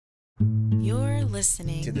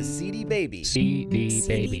listening to the CD Baby CD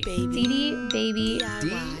Baby DIY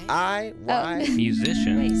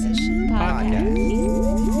Musician Podcast.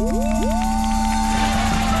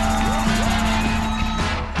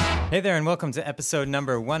 Hey there, and welcome to episode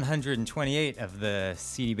number 128 of the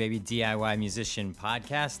CD Baby DIY Musician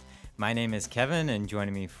Podcast. My name is Kevin, and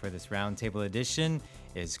joining me for this Roundtable edition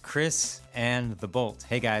is Chris and the Bolt.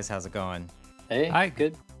 Hey guys, how's it going? Hey, Hi.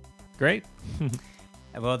 good. Great.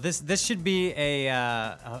 Well, this should be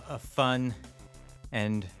a fun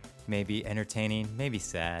and maybe entertaining, maybe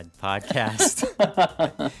sad podcast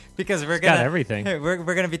because we're got everything. We're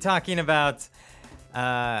gonna be talking about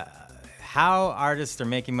how artists are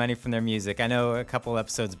making money from their music. I know a couple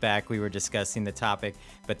episodes back we were discussing the topic,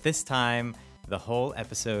 but this time the whole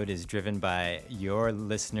episode is driven by your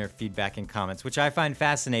listener feedback and comments, which I find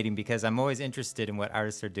fascinating because I'm always interested in what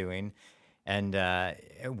artists are doing and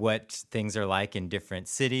what things are like in different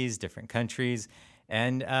cities, different countries.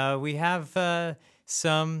 And we have lots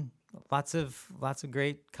of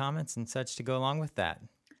great comments and such to go along with that.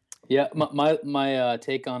 Yeah, my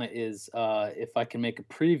take on it is if I can make a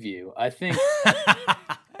preview, I think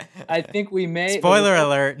we may. Spoiler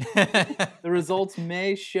alert. The results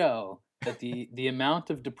may show that the amount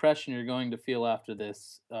of depression you're going to feel after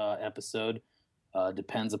this episode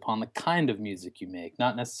depends upon the kind of music you make,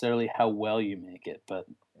 not necessarily how well you make it. But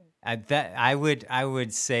I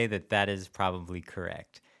would say that is probably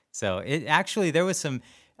correct. So there was some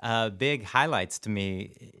big highlights to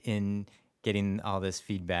me in getting all this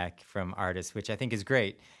feedback from artists, which I think is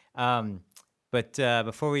great. But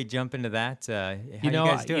before we jump into that, how you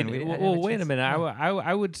guys doing? Wait a minute.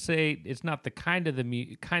 I would say it's not the kind of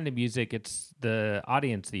music; it's the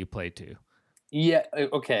audience that you play to. yeah,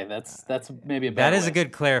 okay, that's maybe a better That is way. a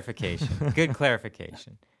good clarification. Good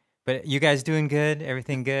clarification. But you guys doing good?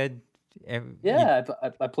 Everything good? Yeah,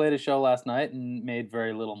 I played a show last night and made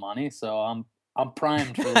very little money, so I'm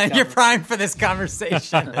primed for this. You're primed for this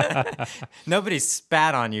conversation. Nobody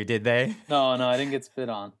spat on you, did they? No, I didn't get spit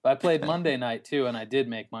on. But I played Monday night too, and I did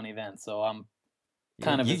make money then, so I'm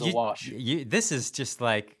kind of as a wash. This is just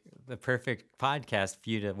like the perfect podcast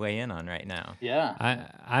for you to weigh in on right now. Yeah,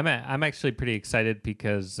 I'm actually pretty excited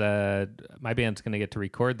because my band's going to get to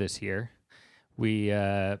record this year.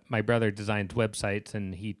 My brother designs websites,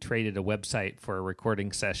 and he traded a website for a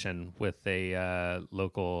recording session with a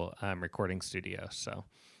local recording studio. So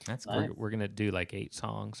That's nice. cool. we're gonna do like 8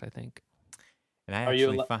 songs, I think. And I Are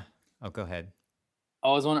you actually go ahead. I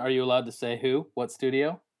was wondering, are you allowed to say who? What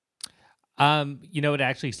studio? It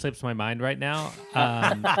actually slips my mind right now.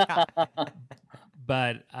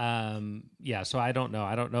 But yeah, so I don't know.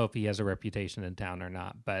 I don't know if he has a reputation in town or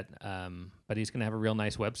not. But he's gonna have a real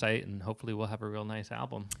nice website, and hopefully we'll have a real nice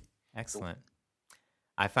album. Excellent.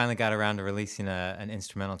 I finally got around to releasing an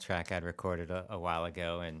instrumental track I'd recorded a while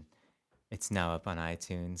ago, and it's now up on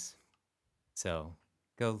iTunes. So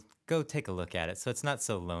go take a look at it. So it's not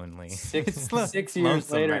so lonely. Six years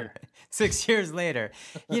lonesome, later. right? 6 years later.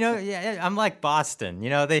 Yeah, I'm like Boston.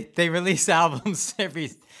 They release albums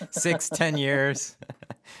every 6-10 years.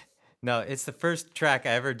 No, it's the first track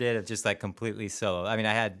I ever did of just like completely solo. I mean,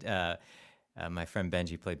 I had my friend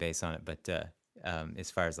Benji play bass on it, but as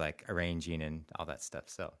far as like arranging and all that stuff.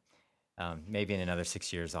 So maybe in another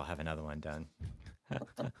 6 years, I'll have another one done.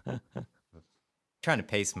 Trying to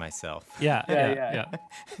pace myself. Yeah.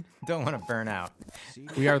 Don't want to burn out.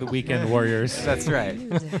 We are the Weekend Warriors. That's right.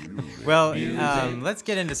 Well, let's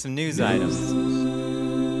get into some news items.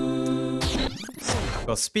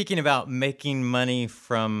 Well, speaking about making money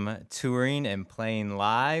from touring and playing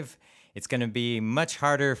live, it's going to be much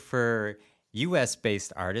harder for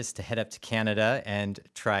U.S.-based artists to head up to Canada and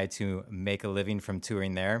try to make a living from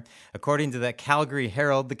touring there. According to the Calgary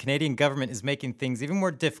Herald, the Canadian government is making things even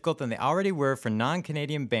more difficult than they already were for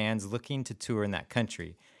non-Canadian bands looking to tour in that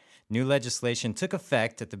country. New legislation took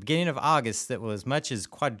effect at the beginning of August that will as much as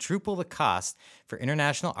quadruple the cost for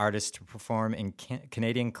international artists to perform in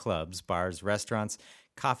Canadian clubs, bars, restaurants,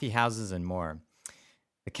 coffee houses, and more.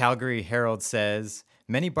 The Calgary Herald says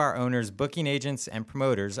many bar owners, booking agents, and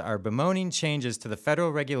promoters are bemoaning changes to the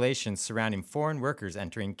federal regulations surrounding foreign workers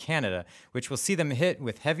entering Canada, which will see them hit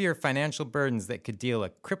with heavier financial burdens that could deal a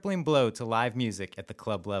crippling blow to live music at the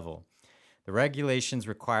club level. The regulations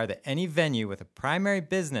require that any venue with a primary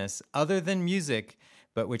business other than music,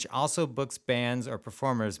 but which also books bands or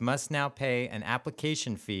performers, must now pay an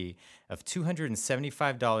application fee of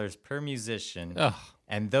 $275 per musician. Ugh.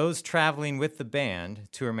 And those traveling with the band,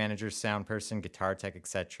 tour manager, sound person, guitar tech,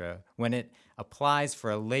 etc., when it applies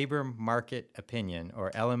for a labor market opinion,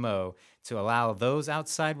 or LMO, to allow those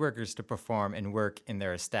outside workers to perform and work in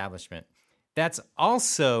their establishment. That's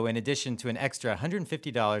also in addition to an extra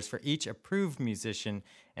 $150 for each approved musician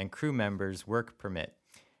and crew member's work permit.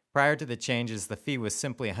 Prior to the changes, the fee was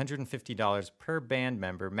simply $150 per band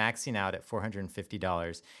member, maxing out at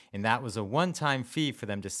 $450, and that was a one-time fee for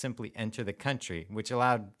them to simply enter the country, which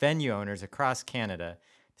allowed venue owners across Canada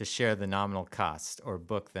to share the nominal cost or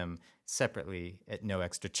book them separately at no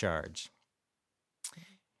extra charge.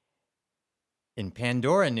 In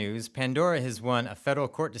Pandora news, Pandora has won a federal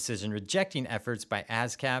court decision rejecting efforts by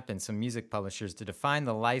ASCAP and some music publishers to define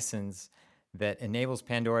the license that enables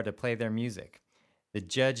Pandora to play their music. The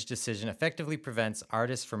judge decision effectively prevents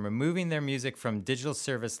artists from removing their music from digital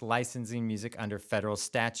service licensing music under federal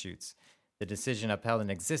statutes. The decision upheld an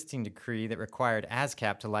existing decree that required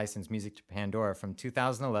ASCAP to license music to Pandora from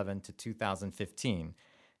 2011 to 2015.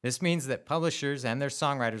 This means that publishers and their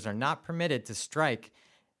songwriters are not permitted to strike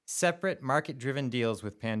separate market-driven deals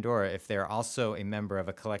with Pandora if they are also a member of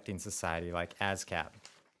a collecting society like ASCAP.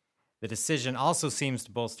 The decision also seems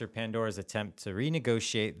to bolster Pandora's attempt to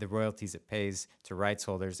renegotiate the royalties it pays to rights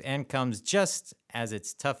holders and comes just as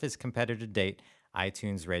its toughest competitor to date,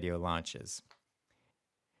 iTunes Radio, launches.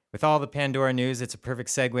 With all the Pandora news, it's a perfect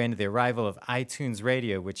segue into the arrival of iTunes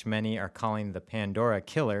Radio, which many are calling the Pandora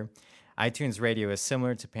killer. iTunes Radio is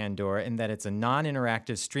similar to Pandora in that it's a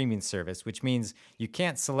non-interactive streaming service, which means you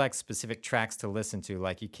can't select specific tracks to listen to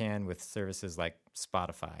like you can with services like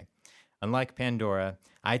Spotify. Unlike Pandora,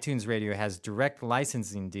 iTunes Radio has direct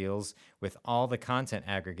licensing deals with all the content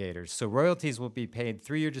aggregators, so royalties will be paid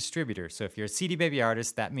through your distributor. So if you're a CD Baby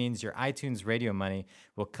artist, that means your iTunes Radio money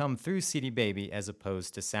will come through CD Baby as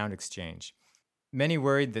opposed to Sound Exchange. Many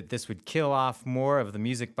worried that this would kill off more of the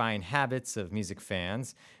music buying habits of music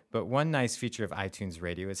fans, but one nice feature of iTunes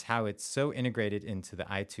Radio is how it's so integrated into the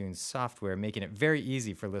iTunes software, making it very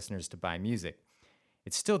easy for listeners to buy music.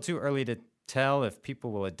 It's still too early to tell if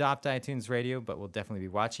people will adopt iTunes Radio, but we'll definitely be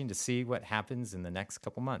watching to see what happens in the next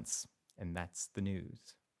couple months. And that's the news.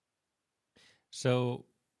 So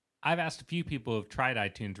I've asked a few people who've tried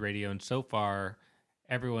iTunes Radio, and so far,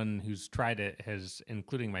 everyone who's tried it has,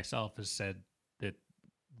 including myself, has said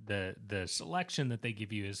that the selection that they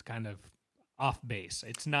give you is kind of off base.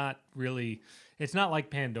 It's not like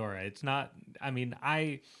Pandora. It's not,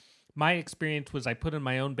 my experience was I put in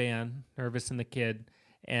my own band, Nervous and the Kid,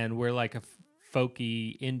 and we're like a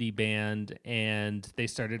folky indie band, and they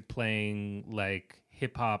started playing like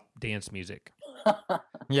hip hop dance music.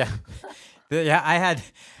 Yeah.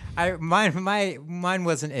 Mine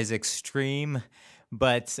wasn't as extreme,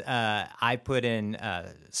 but I put in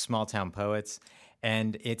Small Town Poets,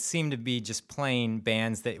 and it seemed to be just playing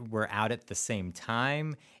bands that were out at the same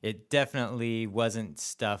time. It definitely wasn't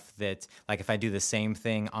stuff that, like, if I do the same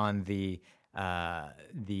thing on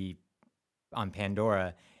on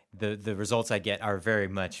Pandora, the results I get are very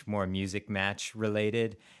much more music match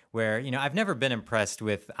related, where, I've never been impressed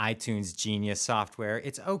with iTunes Genius software.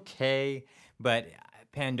 It's okay, but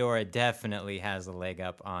Pandora definitely has a leg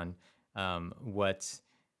up on what,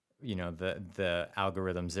 the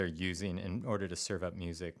algorithms they're using in order to serve up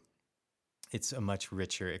music. It's a much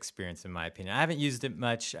richer experience, in my opinion. I haven't used it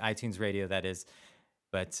much, iTunes Radio, that is,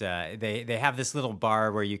 but they have this little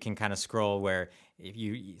bar where you can kind of scroll, where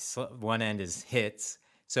if one end is hits.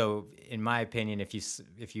 So in my opinion, if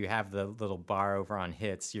you have the little bar over on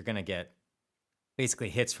hits, you're going to get basically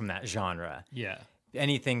hits from that genre. Yeah.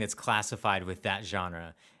 Anything that's classified with that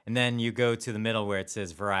genre. And then you go to the middle where it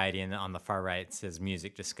says variety, and on the far right it says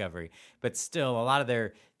music discovery. But still, a lot of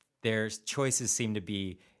their choices seem to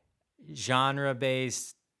be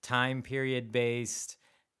genre-based, time period-based,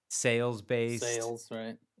 sales-based. Sales,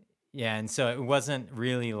 right. Yeah, and so it wasn't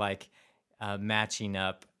really like matching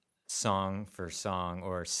up song for song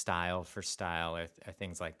or style for style or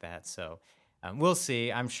things like that. So we'll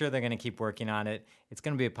see. I'm sure they're going to keep working on it. It's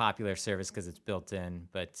going to be a popular service because it's built in,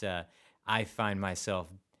 but I find myself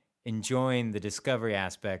enjoying the discovery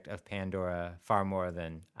aspect of Pandora far more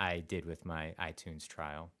than I did with my iTunes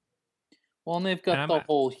trial. Well, and they've got the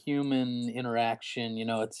whole human interaction.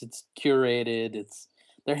 It's curated.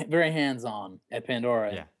 They're very hands-on at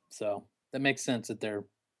Pandora. Yeah. So that makes sense that they're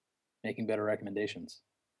making better recommendations.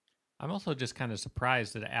 I'm also just kind of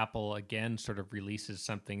surprised that Apple again sort of releases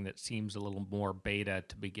something that seems a little more beta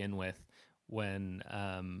to begin with, when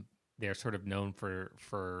they're sort of known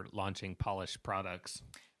for launching polished products.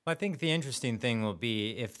 Well, I think the interesting thing will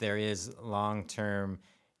be if there is long-term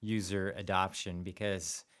user adoption,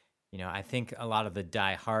 because I think a lot of the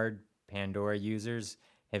die-hard Pandora users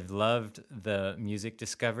have loved the music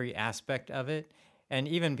discovery aspect of it, and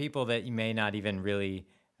even people that you may not even really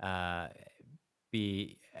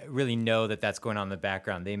know that that's going on in the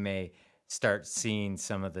background, they may start seeing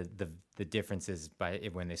some of the differences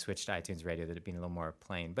when they switched to iTunes Radio, that it being a little more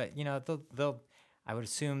plain. But they'll I would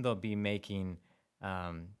assume they'll be making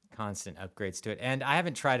constant upgrades to it. And I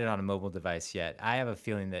haven't tried it on a mobile device yet. I have a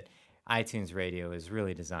feeling that iTunes Radio is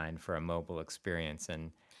really designed for a mobile experience,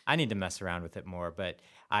 and I need to mess around with it more. But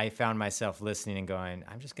I found myself listening and going,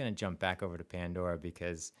 I'm just going to jump back over to Pandora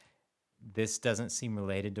because this doesn't seem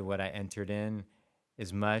related to what I entered in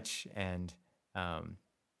as much, and I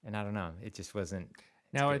don't know, it just wasn't.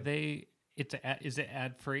 Now, are they? Is it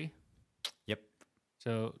ad free? Yep.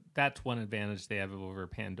 So that's one advantage they have over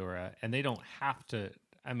Pandora, and they don't have to.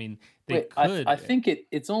 I mean, Wait, could. I think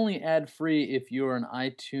it's only ad free if you're an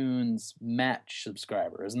iTunes Match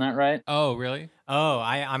subscriber. Isn't that right? Oh, really? Oh,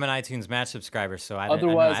 I'm an iTunes Match subscriber, so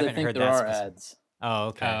Otherwise, I I haven't think heard there that are ads. Oh,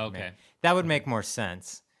 okay. Oh, okay. That would make more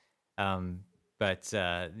sense. But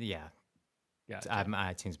yeah, Gotcha. I'm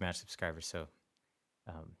an iTunes Match subscriber, so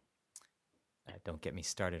don't get me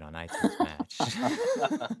started on iTunes Match.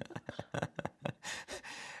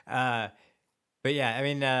 But yeah, I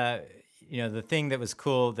mean, the thing that was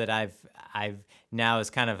cool that I've now is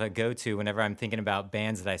kind of a go-to whenever I'm thinking about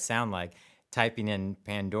bands that I sound like, typing in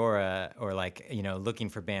Pandora or looking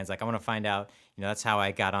for bands. Like I want to find out, that's how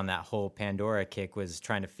I got on that whole Pandora kick, was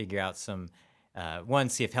trying to figure out some,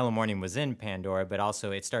 see if Hello Morning was in Pandora, but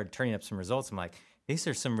also it started turning up some results. I'm like, these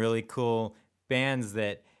are some really cool bands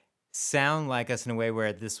that sound like us in a way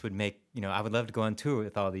where this would make, I would love to go on tour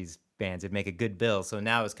with all these bands. It'd make a good bill. So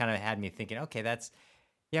now it's kind of had me thinking, okay,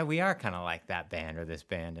 we are kind of like that band or this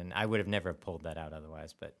band. And I would have never pulled that out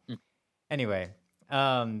otherwise. But anyway,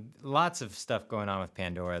 lots of stuff going on with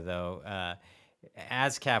Pandora, though.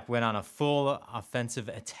 ASCAP went on a full offensive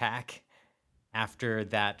attack after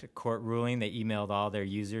that court ruling. They emailed all their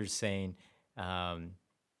users saying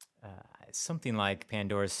something like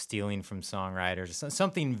Pandora's stealing from songwriters,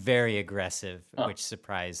 something very aggressive, which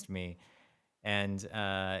surprised me. And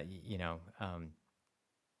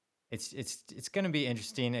it's going to be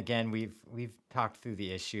interesting. Again, we've talked through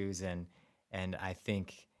the issues, and I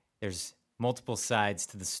think there's multiple sides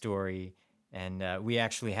to the story, and we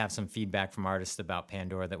actually have some feedback from artists about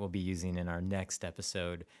Pandora that we'll be using in our next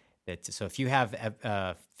episode. So if you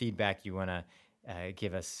have feedback you want to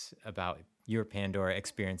give us about your Pandora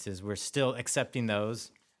experiences, we're still accepting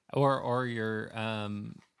those. Or your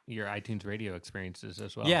iTunes Radio experiences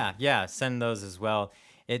as well. Yeah, send those as well.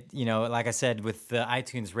 It like I said, with the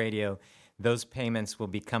iTunes Radio, those payments will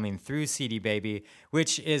be coming through CD Baby,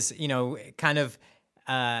 which is kind of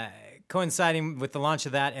coinciding with the launch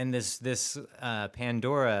of that and this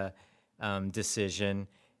Pandora decision.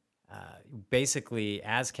 Basically,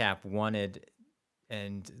 ASCAP wanted,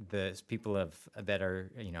 and the people that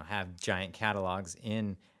are have giant catalogs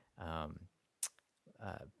in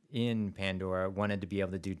Pandora wanted to be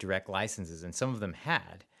able to do direct licenses, and some of them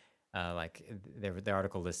had. Like the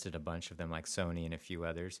article listed a bunch of them, like Sony and a few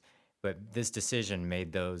others. But this decision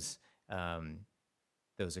made those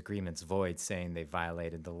agreements void, saying they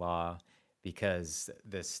violated the law because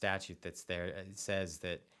the statute that's there says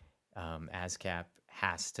that ASCAP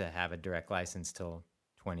has to have a direct license till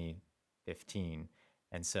 2015,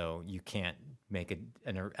 and so you can't make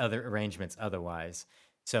other arrangements otherwise.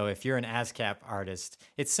 So if you're an ASCAP artist,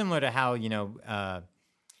 it's similar to how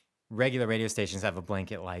regular radio stations have a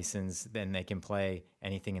blanket license, then they can play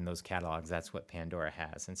anything in those catalogs. That's what Pandora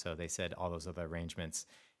has. And so they said all those other arrangements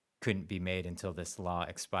couldn't be made until this law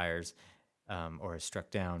expires or is struck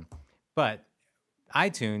down. But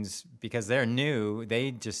iTunes, because they're new,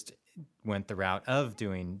 they just went the route of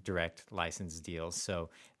doing direct license deals. So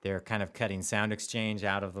they're kind of cutting Sound Exchange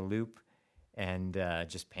out of the loop and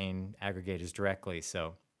just paying aggregators directly.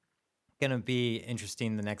 So going to be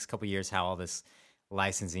interesting the next couple of years how all this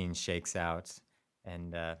licensing shakes out.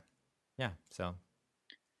 And so.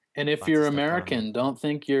 And if you're American, don't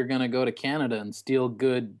think you're going to go to Canada and steal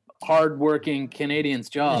good, hardworking Canadians'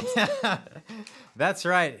 jobs. That's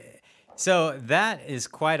right. So that is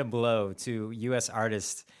quite a blow to U.S.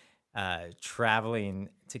 artists traveling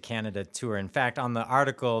to Canada tour. In fact, on the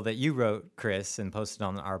article that you wrote, Chris, and posted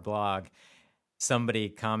on our blog, somebody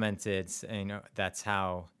commented, that's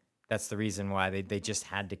the reason why they just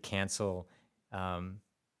had to cancel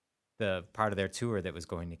the part of their tour that was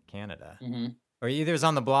going to Canada. Mm-hmm. Or either it was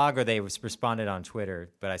on the blog or they responded on Twitter,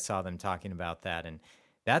 but I saw them talking about that. And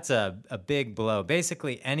that's a big blow.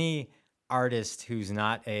 Basically, any artist who's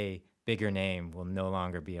not a bigger name will no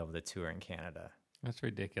longer be able to tour in Canada. That's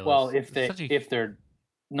ridiculous. Well, if they're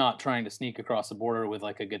not trying to sneak across the border with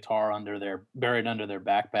like a guitar buried under their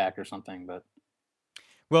backpack or something, but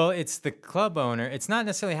well, it's the club owner. It's not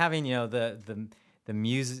necessarily having the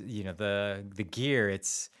music, the gear.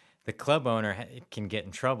 It's the club owner can get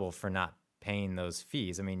in trouble for not paying those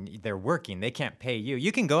fees. I mean, they're working; they can't pay you.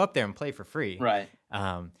 You can go up there and play for free, Right.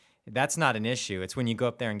 That's not an issue. It's when you go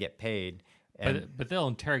up there and get paid. But they'll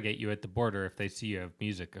interrogate you at the border if they see you have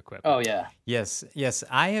music equipment. Oh yeah. Yes.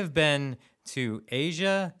 I have been to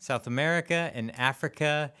Asia, South America, and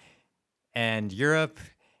Africa, and Europe.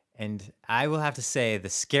 And I will have to say the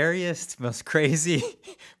scariest, most crazy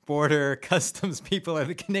border customs people are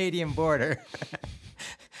the Canadian border.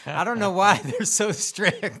 I don't know why they're so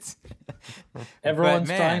strict. Everyone's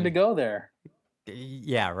trying to go there.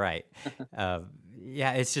 Yeah, right.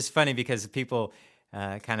 Yeah, it's just funny because people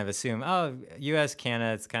kind of assume, oh, U.S.,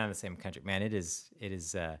 Canada, it's kind of the same country. Man, it is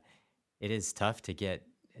tough to get.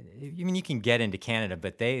 I mean, you can get into Canada,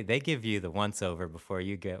 but they give you the once over before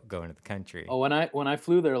you go into the country. Oh, when I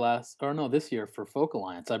flew there this year for Folk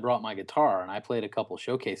Alliance, I brought my guitar and I played a couple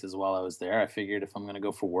showcases while I was there. I figured if I'm going to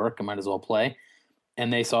go for work, I might as well play.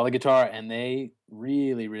 And they saw the guitar and they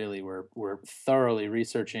really, really were thoroughly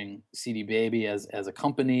researching CD Baby as a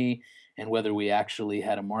company and whether we actually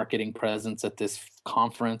had a marketing presence at this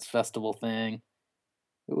conference festival thing.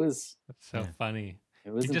 That's so funny.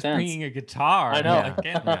 It was You're intense. just bringing a guitar. I know. I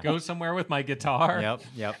can't go somewhere with my guitar.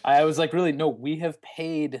 Yep. I was like, really, no, we have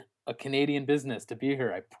paid a Canadian business to be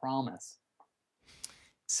here. I promise.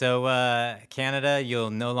 So Canada, you'll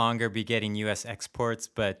no longer be getting U.S. exports,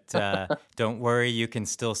 but don't worry, you can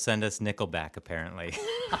still send us Nickelback, apparently.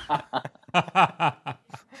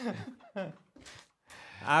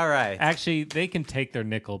 All right. Actually, they can take their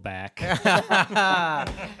nickel back.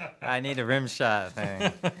 I need a rim shot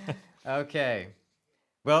thing. Okay.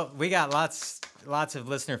 Well, we got lots of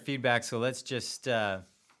listener feedback, so let's just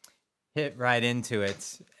hit right into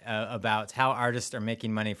it about how artists are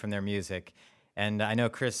making money from their music. And I know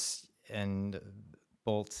Chris and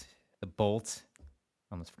Bolt,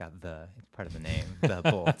 almost forgot it's part of the name, the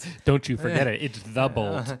Bolt. Don't you forget it. It's the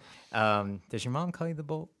Bolt. Does your mom call you the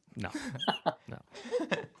Bolt? No.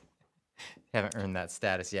 Haven't earned that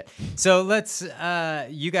status yet. So let's,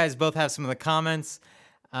 you guys both have some of the comments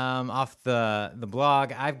off the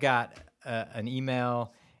blog. I've got an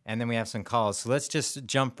email, and then we have some calls. So let's just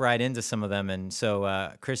jump right into some of them. And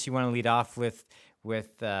so, Chris, you want to lead off with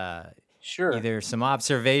Sure. either some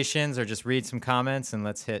observations or just read some comments, and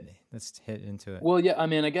let's hit into it. Well, yeah, I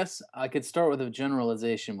mean, I guess I could start with a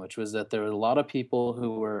generalization, which was that there were a lot of people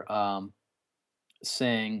who were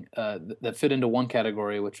saying that fit into one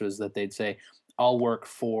category, which was that they'd say, I'll work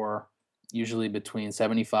for usually between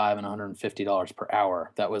 $75 and $150 per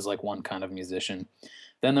hour. That was like one kind of musician.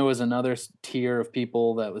 Then there was another tier of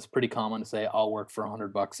people that was pretty common to say, I'll work for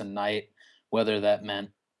 $100 a night, whether that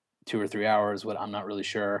meant 2 or 3 hours, I'm not really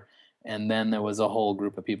sure. And then there was a whole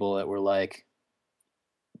group of people that were like,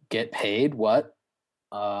 get paid? What?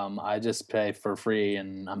 I just pay for free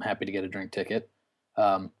and I'm happy to get a drink ticket.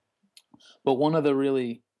 But one of the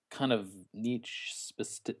really kind of niche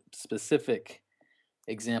specific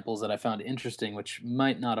examples that I found interesting, which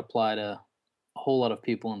might not apply to a whole lot of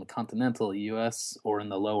people in the continental US or in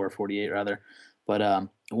the lower 48 rather, but a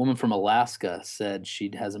woman from Alaska said she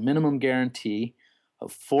has a minimum guarantee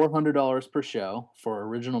of $400 per show for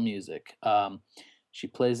original music. She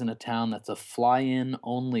plays in a town that's a fly-in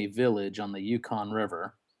only village on the Yukon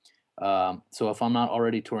River. So if I'm not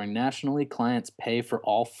already touring nationally, clients pay for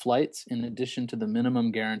all flights in addition to the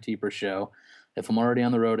minimum guarantee per show. If I'm already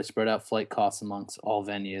on the road, I spread out flight costs amongst all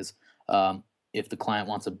venues. If the client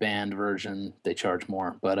wants a band version, they charge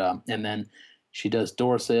more. But and then she does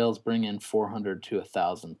door sales, bring in $400 to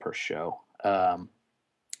 $1,000 per show.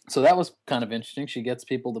 So that was kind of interesting. She gets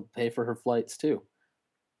people to pay for her flights too.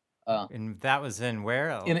 And that was in where?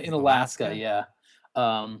 In Alaska, yeah.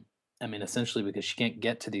 I mean, essentially because she can't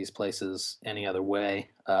get to these places any other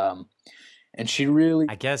way. And she really,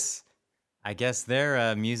 I guess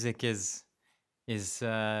their music is it's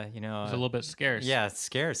a little bit scarce. Yeah, it's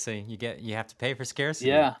scarce. So you have to pay for scarcity.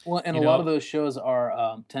 Yeah. Well, and a lot of those shows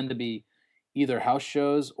are tend to be either house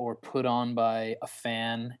shows or put on by a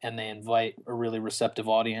fan, and they invite a really receptive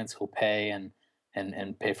audience who'll pay and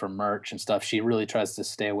pay for merch and stuff. She really tries to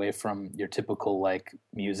stay away from your typical like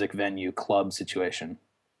music venue club situation.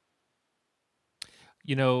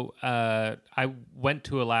 I went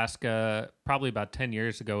to Alaska probably about 10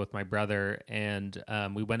 years ago with my brother, and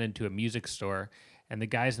we went into a music store, and the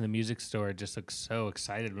guys in the music store just looked so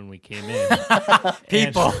excited when we came in.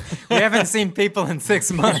 People. We haven't seen people in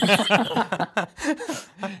 6 months.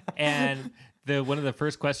 And one of the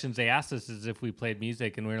first questions they asked us is if we played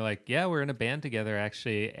music, and we were like, yeah, we're in a band together,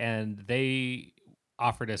 actually. And they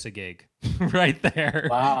offered us a gig right there.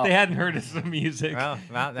 Wow. They hadn't heard us the music. Well,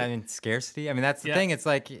 I mean, scarcity. I mean, that's the thing. It's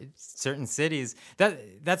like certain cities.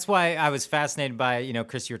 That's why I was fascinated by,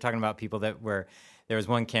 Chris, you were talking about people that were, there was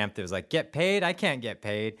one camp that was like, get paid? I can't get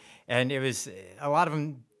paid. And it was, a lot of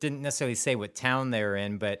them didn't necessarily say what town they were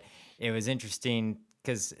in, but it was interesting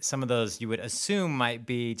because some of those you would assume might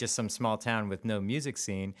be just some small town with no music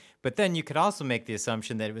scene. But then you could also make the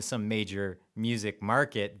assumption that it was some major music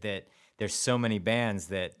market that there's so many bands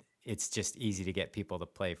that it's just easy to get people to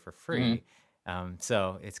play for free.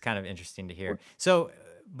 So it's kind of interesting to hear. So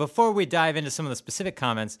before we dive into some of the specific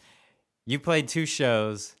comments, you played 2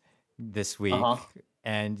 shows this week,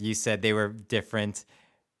 and you said they were different.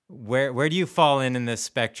 Where do you fall in this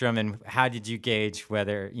spectrum, and how did you gauge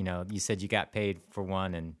whether, you said you got paid for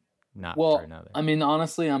one and not for another? I mean,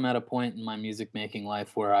 honestly, I'm at a point in my music making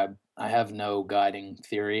life where I have no guiding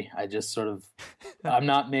theory. I just sort of, I'm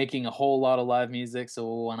not making a whole lot of live music.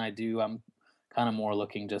 So when I do, I'm kind of more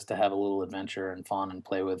looking just to have a little adventure and fun and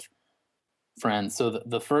play with friends. So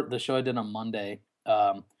the show I did on Monday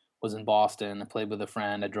was in Boston. I played with a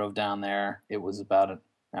friend. I drove down there. It was about an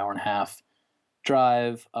hour and a half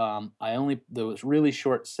drive. There was really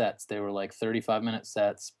short sets. They were like 35-minute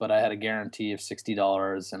sets, but I had a guarantee of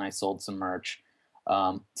 $60 and I sold some merch.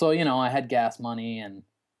 So, I had gas money and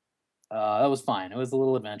that was fine. It was a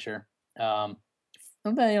little adventure. And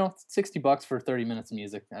then, $60 for 30 minutes of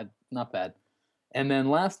music, not bad. And then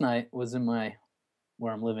last night was in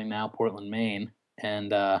where I'm living now, Portland, Maine.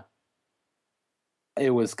 And it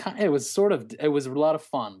was a lot of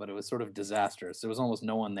fun, but it was sort of disastrous. There was almost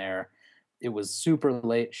no one there. It was super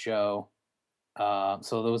late show,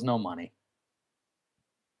 so there was no money.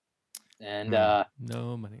 And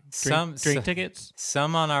no money. Drink tickets?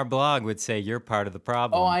 Some on our blog would say you're part of the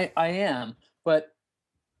problem. Oh, I am, but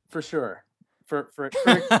for sure. For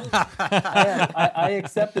I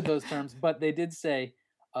accepted those terms, but they did say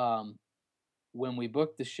when we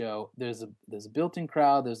booked the show, there's a built-in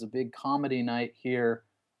crowd, there's a big comedy night here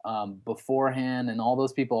beforehand, and all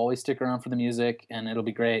those people always stick around for the music, and it'll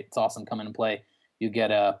be great. It's awesome. Come in and play. You get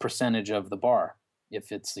a percentage of the bar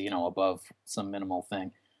if it's above some minimal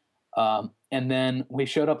thing. And then we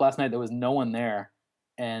showed up last night. There was no one there,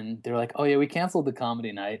 and they were like, "Oh yeah, we canceled the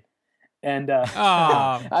comedy night." And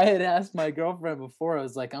I had asked my girlfriend before. I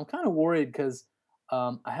was like, "I'm kind of worried because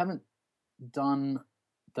I haven't done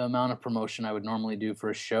the amount of promotion I would normally do for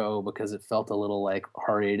a show because it felt a little like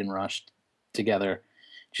hurried and rushed together."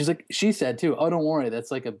 She said too, "Oh, don't worry. That's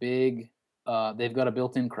like a big, they've got a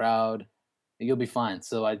built-in crowd. You'll be fine."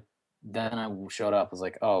 So I showed up. I was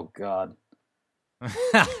like, "Oh God."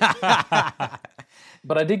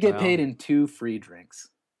 But I did get paid in 2 free drinks.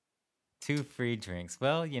 2 free drinks.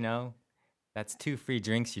 Well, that's 2 free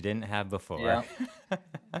drinks you didn't have before. Yeah.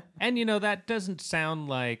 And that doesn't sound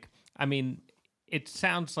like, it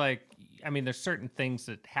sounds like, there's certain things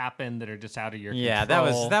that happen that are just out of your control. Yeah,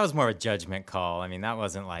 that was more a judgment call. That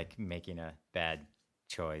wasn't like making a bad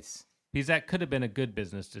choice. Because that could have been a good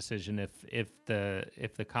business decision if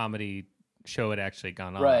the comedy show had actually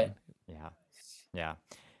gone on. Right. Yeah.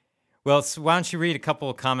 Well, so why don't you read a couple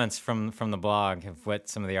of comments from the blog of what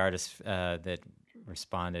some of the artists that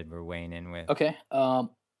responded were weighing in with. Okay.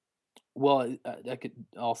 Well, I could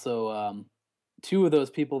also 2 of those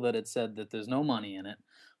people that had said that there's no money in it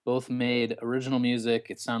both made original music.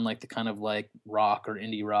 It sounded like the kind of like rock or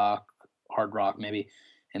indie rock, hard rock maybe,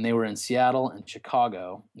 and they were in Seattle and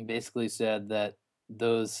Chicago. And basically said that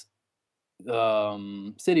those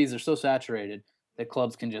cities are so saturated that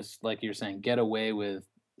clubs can just, like you're saying, get away with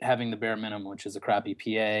having the bare minimum, which is a crappy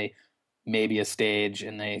PA, maybe a stage,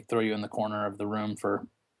 and they throw you in the corner of the room for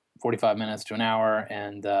 45 minutes to an hour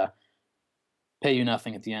and pay you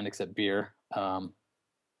nothing at the end except beer.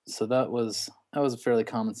 So that was a fairly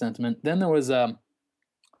common sentiment. Then there was Adam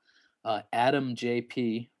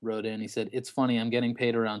JP wrote in. He said, "It's funny, I'm getting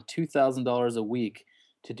paid around $2,000 a week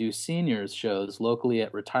to do seniors shows locally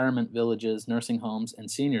at retirement villages, nursing homes,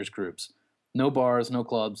 and seniors groups. No bars, no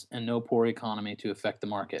clubs, and no poor economy to affect the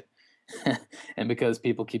market. And because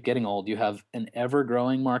people keep getting old, you have an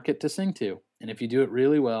ever-growing market to sing to. And if you do it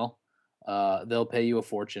really well, they'll pay you a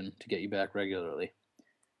fortune to get you back regularly."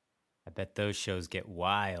 I bet those shows get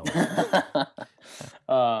wild.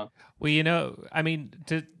 Well,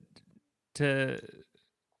 to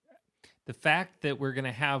the fact that we're going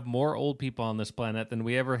to have more old people on this planet than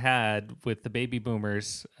we ever had with the baby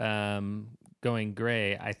boomers going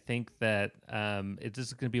gray, I think that it's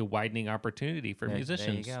just going to be a widening opportunity for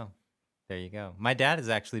musicians. There you go. My dad has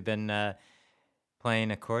actually been playing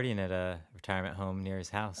accordion at a retirement home near his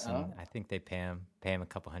house, and I think they pay him a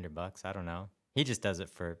couple $100. I don't know. He just does it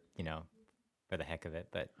for for the heck of it.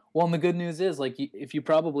 But Well, and the good news is, like, if you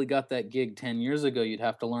probably got that gig 10 years ago, you'd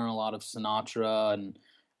have to learn a lot of Sinatra and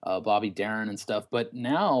Bobby Darin and stuff. But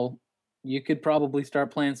now you could probably start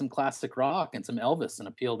playing some classic rock and some Elvis and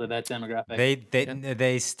appeal to that demographic.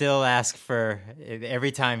 they still ask for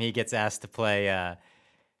every time he gets asked to play.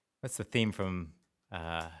 What's the theme from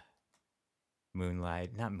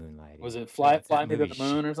Moonlight? Not Moonlight. Was it Fly Me to movie the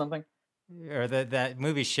Moon or something? Or that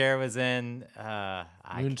movie Cher was in?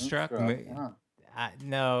 Moonstruck?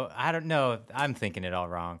 No, I don't know. I'm thinking it all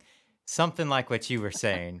wrong. Something like what you were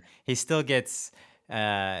saying. He still gets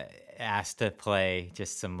asked to play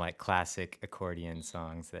just some like classic accordion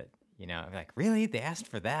songs that, like, really? They asked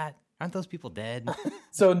for that? Aren't those people dead?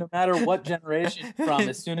 So no matter what generation you're from,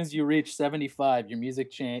 as soon as you reach 75, your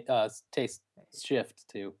music taste shift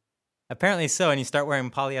to. Apparently so, and you start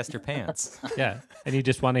wearing polyester pants. Yeah, and you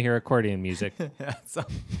just want to hear accordion music. Yeah,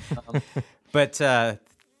 but that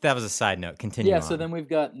was a side note. Continue on. So then we've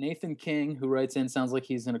got Nathan King, who writes in, sounds like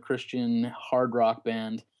he's in a Christian hard rock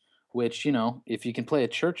band, which, if you can play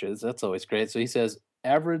at churches, that's always great. So he says,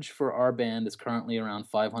 average for our band is currently around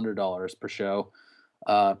 $500 per show.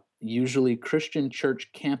 Usually Christian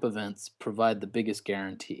church camp events provide the biggest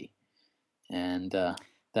guarantee. And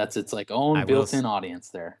that's its like own built-in audience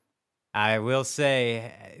there. I will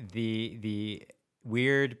say the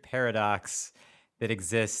weird paradox that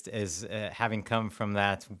exists is having come from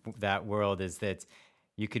that world is that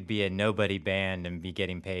you could be a nobody band and be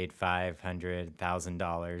getting paid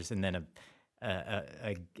 $500,000, and then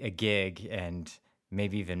a gig and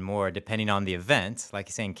maybe even more depending on the event. Like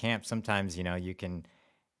you're saying, camp, sometimes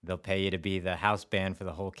they'll pay you to be the house band for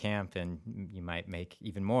the whole camp, and you might make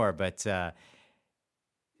even more. But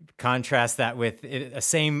contrast that with a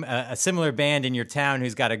similar band in your town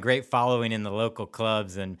who's got a great following in the local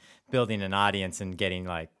clubs and building an audience and getting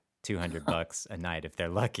like $200 a night if they're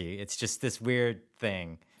lucky. It's just this weird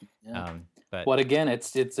thing. Yeah. But again,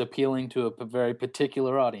 it's appealing to a very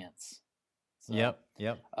particular audience. So,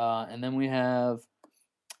 Yep. And then we have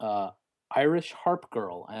Irish Harp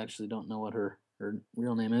Girl. I actually don't know what her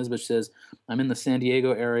real name is, but she says, I'm in the San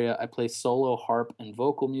Diego area. I play solo harp and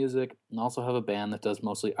vocal music, and also have a band that does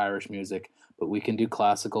mostly Irish music, but we can do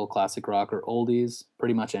classic rock, or oldies,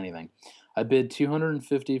 pretty much anything. I bid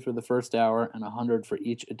 $250 for the first hour and $100 for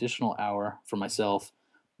each additional hour for myself.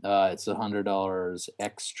 It's $100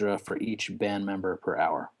 extra for each band member per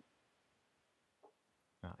hour.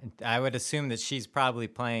 I would assume that she's probably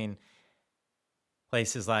playing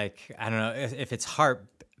places like, I don't know, if it's harp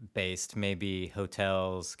based, maybe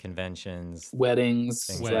hotels, conventions, weddings,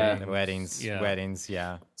 weddings.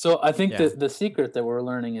 Yeah. So I think that the secret that we're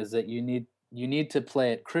learning is that you need to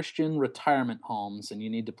play at Christian retirement homes, and you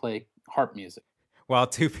need to play harp music while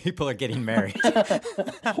two people are getting married.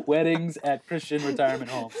 Weddings at Christian retirement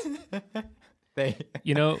homes.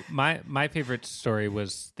 My favorite story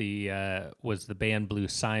was the band Blue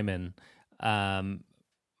Simon.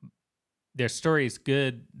 Their story is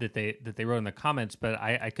good that they wrote in the comments, but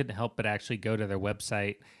I couldn't help but actually go to their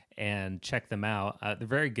website and check them out. They're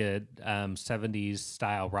very good, 70s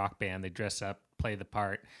style rock band. They dress up, play the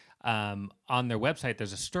part. On their website,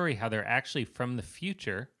 there's a story how they're actually from the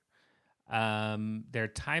future. Their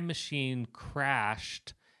time machine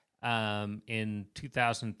crashed in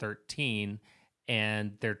 2013,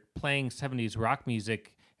 and they're playing 70s rock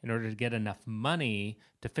music in order to get enough money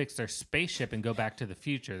to fix their spaceship and go back to the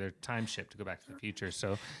future, their time ship to go back to the future.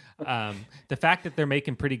 So the fact that they're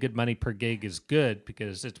making pretty good money per gig is good,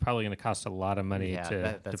 because it's probably going to cost a lot of money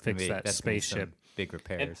to fix that spaceship. Big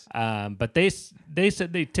repairs. But they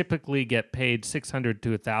said they typically get paid $600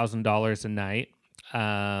 to $1,000 a night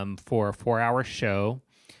for a 4-hour show.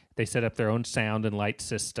 They set up their own sound and light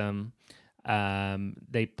system.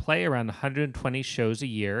 They play around 120 shows a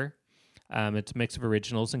year. It's a mix of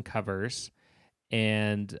originals and covers,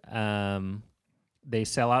 and they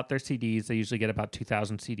sell out their CDs. They usually get about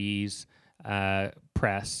 2,000 CDs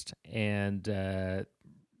pressed, and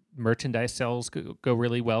merchandise sales go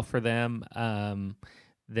really well for them.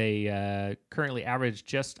 They currently average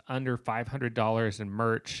just under $500 in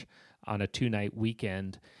merch on a 2-night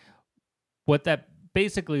weekend. What that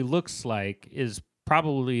basically looks like is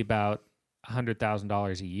probably about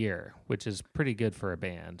 $100,000 a year, which is pretty good for a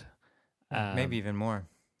band. Maybe even more.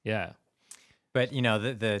 Yeah. But,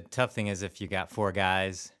 the tough thing is if you got 4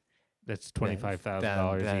 guys, that's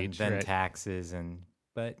 $25,000 each. Then right? taxes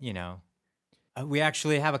but we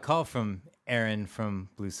actually have a call from Aaron from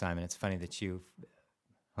Blue Simon. It's funny that you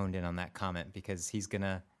honed in on that comment, because he's going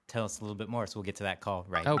to tell us a little bit more. So we'll get to that call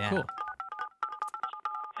right now. Oh, cool.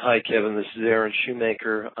 Hi, Kevin. This is Aaron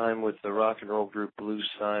Shoemaker. I'm with the rock and roll group Blue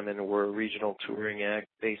Simon. We're a regional touring act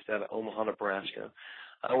based out of Omaha, Nebraska.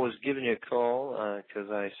 I was giving you a call because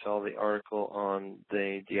I saw the article on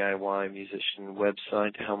the DIY musician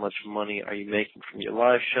website. How much money are you making from your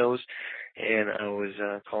live shows? And I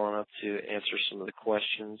was calling up to answer some of the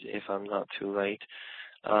questions if I'm not too late.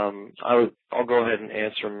 I'll go ahead and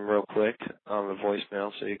answer them real quick on the voicemail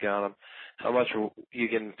so you got them. How much are you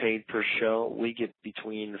getting paid per show? We get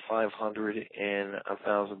between $500 and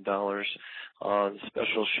 $1,000 on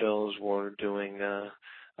special shows. We're doing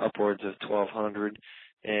upwards of $1,200,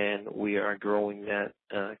 and we are growing that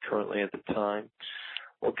currently at the time.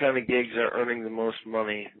 What kind of gigs are earning the most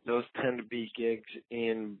money? Those tend to be gigs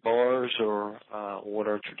in bars or what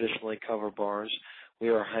are traditionally cover bars. We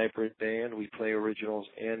are a hybrid band. We play originals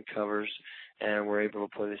and covers, and we're able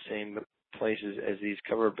to play the same places as these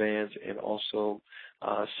cover bands and also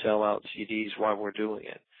sell out CDs while we're doing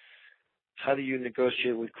it. How do you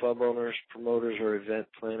negotiate with club owners, promoters, or event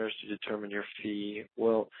planners to determine your fee?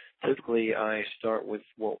 Well, typically I start with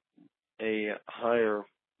a higher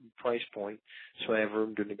price point, so I have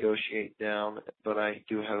room to negotiate down, but I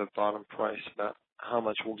do have a bottom price about how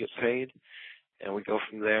much we'll get paid, and we go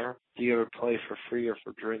from there. Do you ever play for free or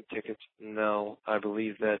for drink tickets? No. I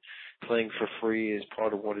believe that playing for free is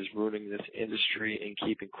part of what is ruining this industry and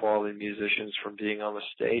keeping quality musicians from being on the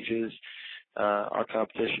stages. Our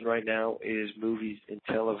competition right now is movies and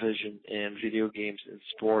television and video games and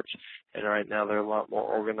sports, and right now they're a lot more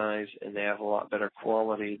organized and they have a lot better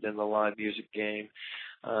quality than the live music game.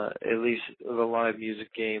 At least the live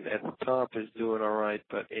music game at the top is doing all right,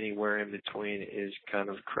 but anywhere in between is kind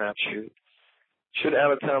of a crapshoot. Should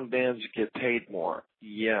out-of-town bands get paid more?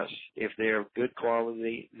 Yes. If they are of good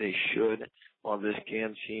quality, they should. While this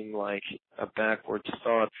can seem like a backwards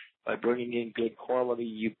thought, by bringing in good quality,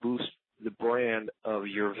 you boost the brand of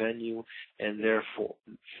your venue and therefore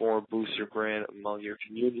boost your brand among your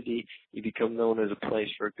community. You become known as a place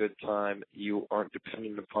for a good time. You aren't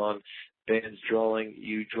dependent upon bands drawing.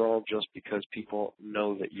 You draw just because people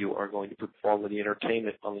know that you are going to put quality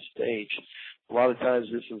entertainment on the stage. A lot of times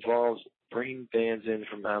this involves bringing bands in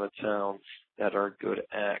from out of town that are good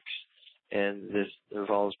acts, and this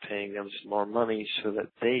involves paying them some more money so that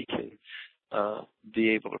they can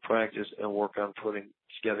be able to practice and work on putting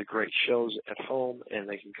together great shows at home, and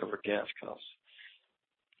they can cover gas costs.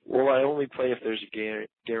 Will I only play if there's a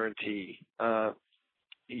guarantee?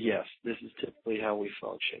 Yes, this is typically how we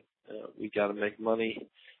function. We got to make money,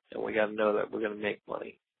 and we got to know that we're going to make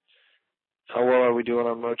money. How well are we doing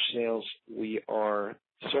on merch sales? We are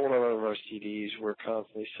sold out of our CDs. We're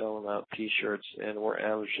constantly selling out T-shirts, and we're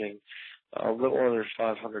averaging a little under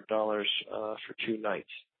 $500 for 2 nights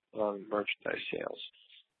on merchandise sales.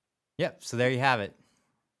 Yep, so there you have it.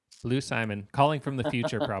 Blue Simon, calling from the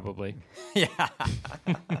future, probably. Yeah.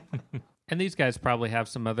 And these guys probably have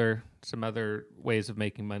some other ways of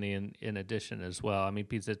making money in addition as well. I mean,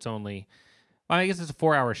 because it's only, well, I guess it's a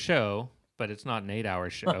 4-hour show, but it's not an 8-hour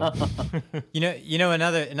show. You know,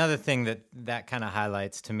 another thing that kind of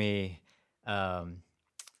highlights to me, and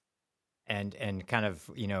kind of,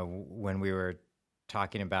 you know, when we were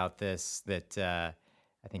talking about this, that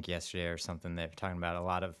I think yesterday or something, they were talking about a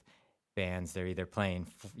lot of bands. They're either playing,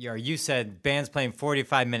 or you said bands playing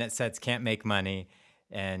 45-minute sets can't make money,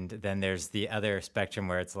 and then there's the other spectrum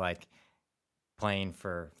where it's like playing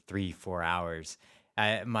for 3-4 hours.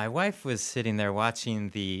 My wife was sitting there watching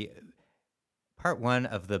the part 1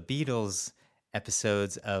 of the Beatles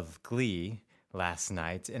episodes of Glee last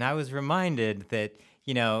night, and I was reminded that,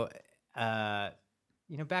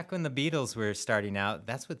 back when the Beatles were starting out,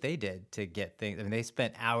 that's what they did to get things. I mean, they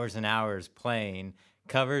spent hours and hours playing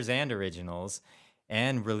covers and originals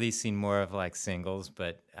and releasing more of like singles,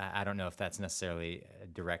 but I don't know if that's necessarily a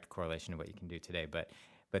direct correlation to what you can do today.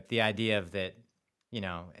 But the idea of that,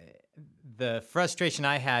 the frustration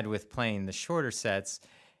I had with playing the shorter sets,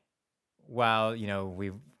 while, you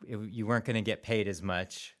weren't going to get paid as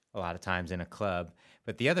much a lot of times in a club.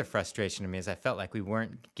 But the other frustration to me is I felt like we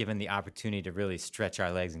weren't given the opportunity to really stretch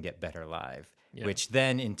our legs and get better live, which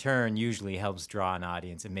then in turn usually helps draw an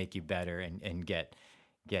audience and make you better and get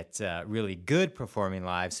really good performing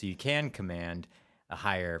live, so you can command a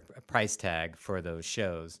higher price tag for those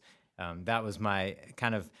shows. That was my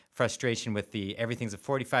kind of frustration with everything's a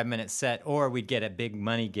 45-minute set, or we'd get a big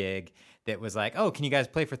money gig that was like, oh, can you guys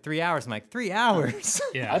play for 3 hours? I'm like, 3 hours?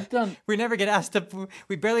 Yeah. We never get asked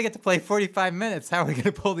we barely get to play 45 minutes. How are we going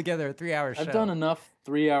to pull together a 3-hour show? I've done enough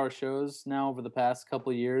 3-hour shows now over the past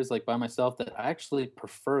couple of years, like by myself, that I actually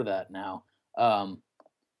prefer that now.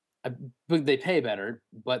 They pay better,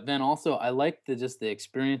 but then also I like the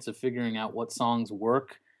experience of figuring out what songs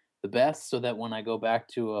work the best, so that when I go back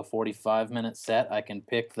to a 45-minute set, I can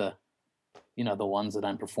pick the ones that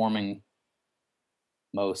I'm performing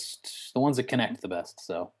most, the ones that connect the best.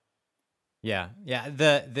 So Yeah, yeah.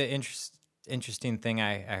 Interesting thing,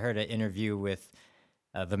 I heard an interview with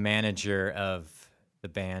the manager of the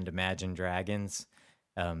band Imagine Dragons.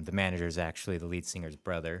 The manager is actually the lead singer's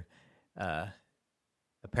brother. Uh,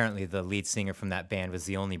 Apparently, the lead singer from that band was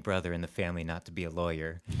the only brother in the family not to be a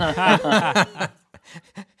lawyer.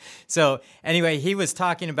 So anyway, he was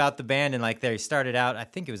talking about the band, and like they started out, I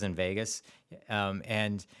think it was in Vegas,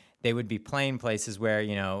 and they would be playing places where,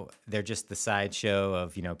 they're just the sideshow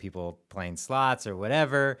of, people playing slots or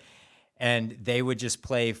whatever. And they would just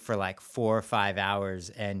play for like 4 or 5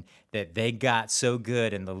 hours, and that they got so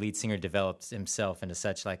good, and the lead singer developed himself into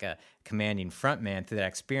such like a commanding frontman through that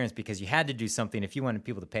experience, because you had to do something if you wanted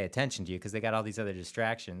people to pay attention to you, because they got all these other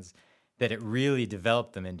distractions, that it really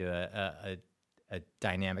developed them into a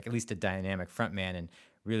dynamic, at least a dynamic frontman. And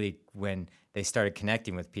really, when they started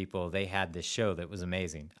connecting with people, they had this show that was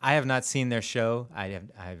amazing. I have not seen their show.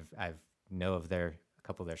 I've know of a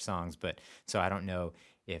couple of their songs, but so I don't know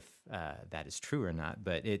if that is true or not.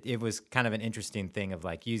 But it was kind of an interesting thing of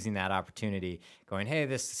like using that opportunity, going, hey,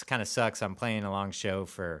 this kind of sucks. I'm playing a long show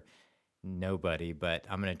for nobody, but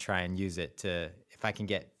I'm going to try and use it to, if I can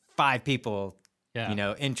get 5 people,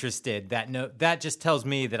 interested, that just tells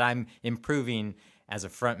me that I'm improving as a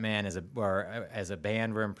frontman, as a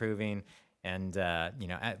band, we're improving. And,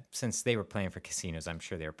 since they were playing for casinos, I'm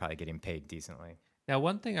sure they were probably getting paid decently. Now,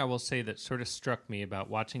 one thing I will say that sort of struck me about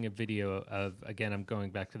watching a video of, again, I'm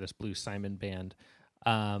going back to this Blue Simon band.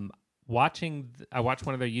 I watched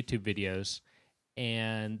one of their YouTube videos,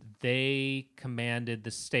 and they commanded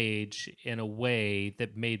the stage in a way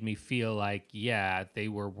that made me feel like, yeah, they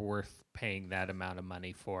were worth paying that amount of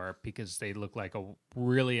money for, because they looked like a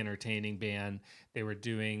really entertaining band. They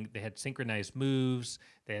had synchronized moves,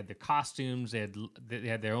 they had the costumes, they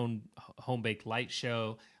had their own home-baked light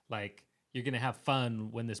show. Like, you're going to have fun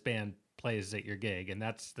when this band plays at your gig. And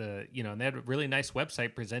that's and they had a really nice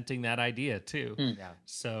website presenting that idea too. Yeah.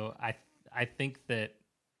 So I think that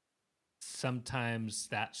sometimes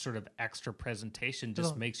that sort of extra presentation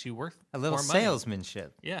just makes you worth a little more money.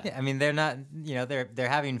 Salesmanship. Yeah. I mean, they're not, they're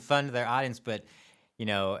having fun to their audience, but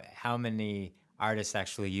how many artists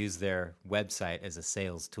actually use their website as a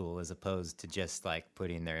sales tool as opposed to just like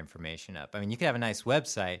putting their information up? I mean, you could have a nice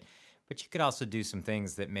website, but you could also do some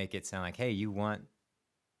things that make it sound like, hey, you want,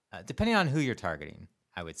 depending on who you're targeting,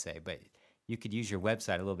 I would say, but you could use your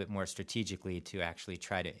website a little bit more strategically to actually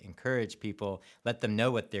try to encourage people, let them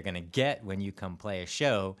know what they're going to get when you come play a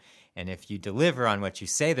show. And if you deliver on what you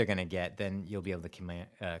say they're going to get, then you'll be able to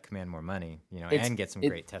command more money, and get some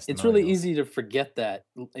great testimonials. It's really easy to forget that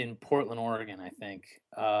in Portland, Oregon, I think.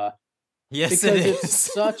 Yes, because it is.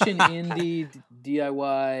 It's such an indie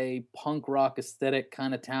DIY punk rock aesthetic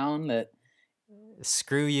kind of town that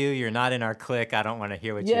screw you, you're not in our clique. I don't want to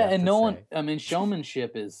hear what you have to say. Yeah, and no one, I mean,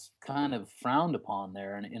 showmanship is kind of frowned upon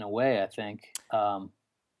there in a way, I think.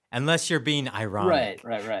 Unless you're being ironic.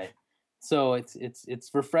 Right. So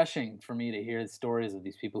it's refreshing for me to hear the stories of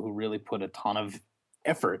these people who really put a ton of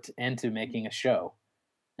effort into making a show.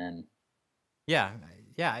 And yeah,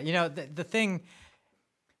 the thing.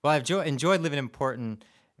 Well, I've enjoyed living in Portland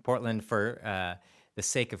for the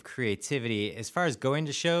sake of creativity. As far as going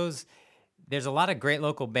to shows, there's a lot of great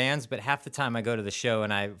local bands, but half the time I go to the show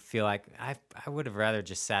and I feel like I would have rather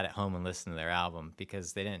just sat at home and listened to their album,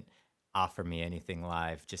 because they didn't offer me anything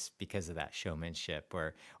live just because of that showmanship,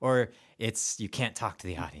 or it's, you can't talk to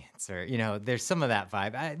the audience, or there's some of that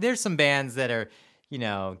vibe. There's some bands that are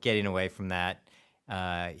getting away from that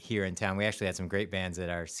here in town. We actually had some great bands at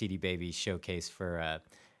our CD Baby showcase for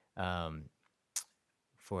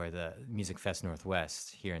the Music Fest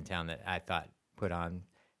Northwest here in town that I thought put on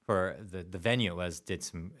for the venue.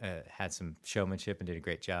 Had some showmanship and did a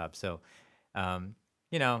great job. So,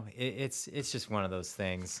 it's just one of those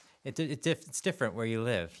things. It's different where you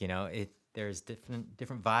live. There's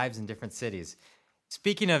different vibes in different cities.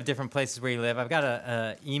 Speaking of different places where you live, I've got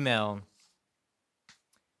a email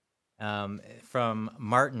from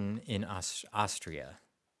Martin in Austria.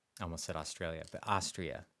 I almost said Australia, but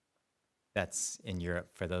Austria. That's in Europe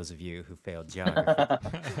for those of you who failed geography.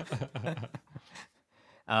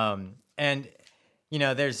 And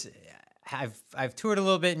I've toured a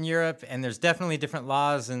little bit in Europe, and there's definitely different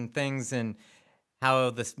laws and things, and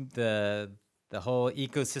how the whole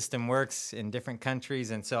ecosystem works in different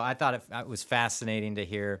countries. And so I thought it was fascinating to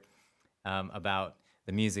hear about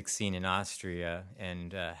the music scene in Austria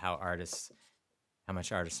and how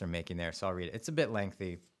much artists are making there. So I'll read it. It's a bit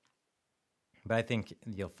lengthy, but I think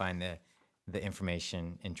you'll find the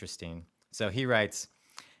information interesting. So he writes,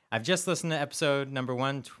 I've just listened to episode number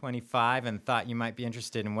 125 and thought you might be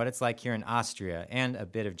interested in what it's like here in Austria and a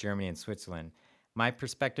bit of Germany and Switzerland. My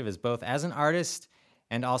perspective is both as an artist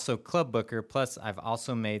and also club booker, plus I've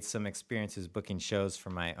also made some experiences booking shows for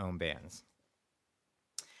my own bands.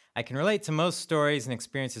 I can relate to most stories and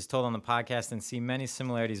experiences told on the podcast and see many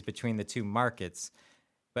similarities between the two markets,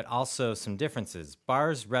 but also some differences.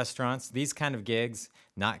 Bars, restaurants, these kind of gigs,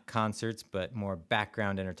 not concerts, but more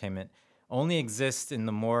background entertainment, only exist in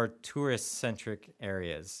the more tourist-centric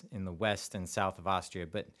areas in the west and south of Austria,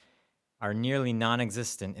 but are nearly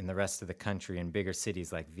non-existent in the rest of the country in bigger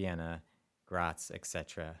cities like Vienna, Graz,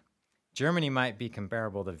 etc. Germany might be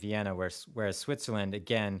comparable to Vienna, whereas Switzerland,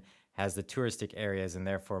 again, has the touristic areas and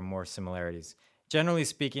therefore more similarities. Generally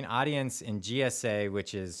speaking, audience in GSA,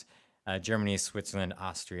 which is Germany, Switzerland,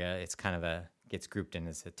 Austria, it's kind of gets grouped in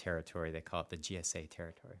as a territory. They call it the GSA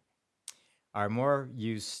territory, are more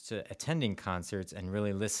used to attending concerts and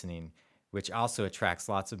really listening, which also attracts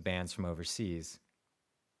lots of bands from overseas.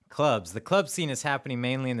 Clubs. The club scene is happening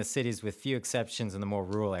mainly in the cities with few exceptions in the more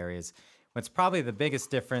rural areas. What's probably the biggest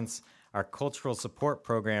difference are cultural support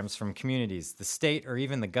programs from communities, the state, or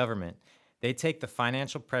even the government. They take the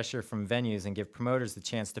financial pressure from venues and give promoters the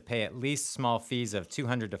chance to pay at least small fees of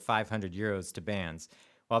 200 to 500 euros to bands.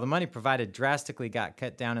 While the money provided drastically got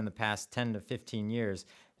cut down in the past 10 to 15 years,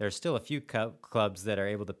 there are still a few clubs that are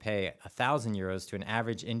able to pay 1,000 euros to an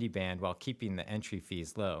average indie band while keeping the entry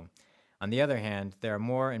fees low. On the other hand, there are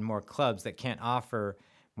more and more clubs that can't offer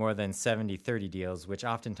more than 70-30 deals, which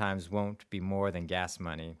oftentimes won't be more than gas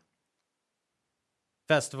money.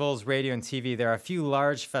 Festivals, radio, and TV. There are a few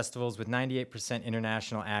large festivals with 98%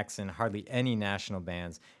 international acts and hardly any national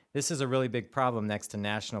bands. This is a really big problem next to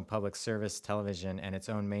national public service television and its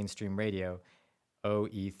own mainstream radio,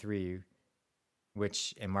 OE3,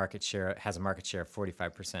 which has a market share of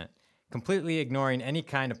 45%. Completely ignoring any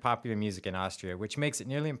kind of popular music in Austria, which makes it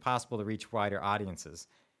nearly impossible to reach wider audiences.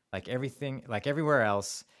 Like everywhere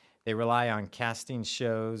else, they rely on casting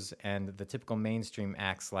shows and the typical mainstream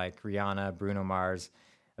acts like Rihanna, Bruno Mars.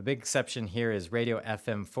 A big exception here is Radio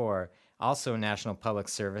FM4, also national public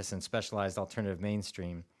service and specialized alternative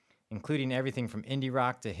mainstream, including everything from indie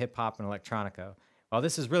rock to hip-hop and electronica. While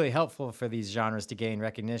this is really helpful for these genres to gain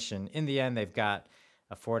recognition, in the end, they've got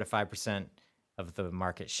a 4 to 5% of the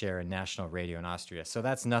market share in national radio in Austria. So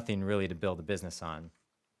that's nothing really to build a business on.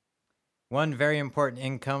 One very important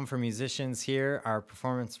income for musicians here are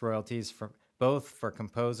performance royalties, both for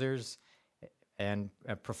composers and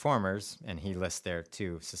performers, and he lists there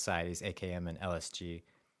two societies, AKM and LSG.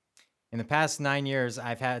 In the past 9 years,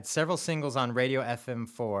 I've had several singles on Radio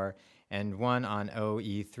FM4 and one on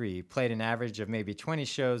OE3, played an average of maybe 20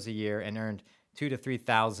 shows a year and earned 2,000 to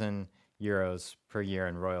 3,000 euros per year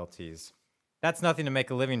in royalties. That's nothing to make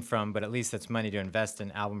a living from, but at least that's money to invest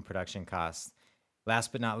in album production costs.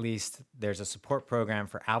 Last but not least, there's a support program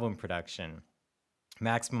for album production,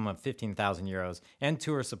 maximum of 15,000 euros, and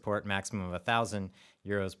tour support, maximum of 1,000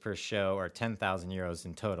 euros per show, or 10,000 euros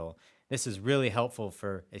in total. This is really helpful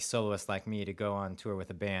for a soloist like me to go on tour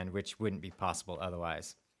with a band, which wouldn't be possible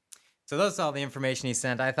otherwise. So that's all the information he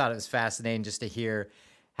sent. I thought it was fascinating just to hear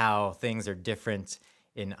how things are different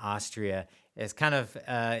in Austria. It's kind of,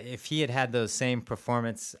 if he had those same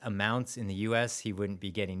performance amounts in the U.S., he wouldn't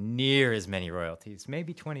be getting near as many royalties.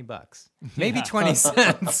 Maybe $20, maybe 20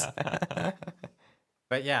 cents.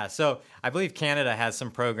 But yeah, so I believe Canada has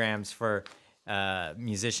some programs for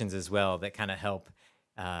musicians as well that kind of help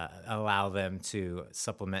allow them to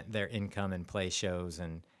supplement their income and play shows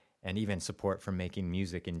and even support for making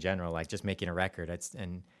music in general, like just making a record.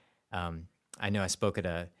 I know I spoke at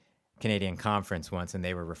a Canadian conference once, and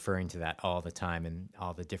they were referring to that all the time and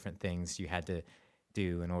all the different things you had to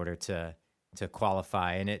do in order to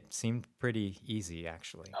qualify, and it seemed pretty easy,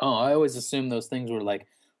 actually. Oh, I always assumed those things were like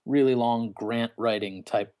really long grant writing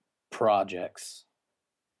type projects.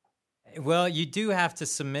 Well, you do have to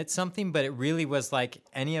submit something, but it really was like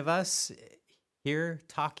any of us here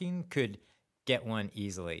talking could get one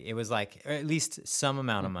easily. It was like, or at least some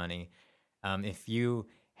amount of money. If you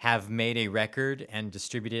have made a record and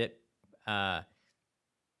distributed it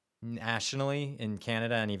nationally in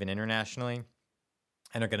Canada and even internationally,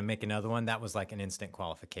 and are going to make another one, that was like an instant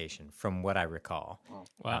qualification from what I recall.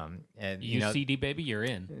 Wow. CD Baby, you're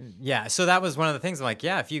in. Yeah, so that was one of the things. I'm like,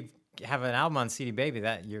 yeah, if you have an album on CD Baby,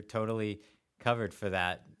 that you're totally covered for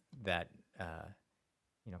that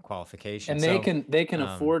qualification. And they can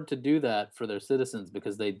afford to do that for their citizens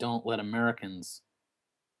because they don't let Americans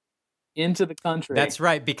into the country. That's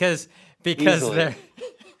right, because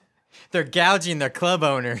they're gouging their club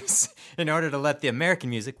owners in order to let the American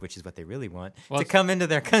music, which is what they really want, to come into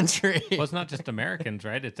their country. Well, it's not just Americans,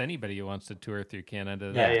 right? It's anybody who wants to tour through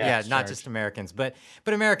Canada. Yeah, not just Americans, but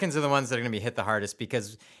Americans are the ones that are going to be hit the hardest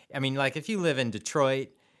because, I mean, like if you live in Detroit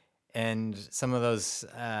and some of those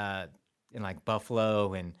in like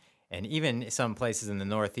Buffalo and even some places in the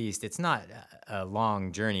Northeast, it's not a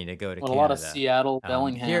long journey to go to Canada. A lot of Seattle,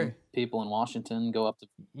 Bellingham people in Washington go up to...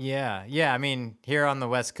 Yeah. I mean, here on the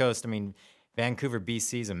West Coast, I mean, Vancouver,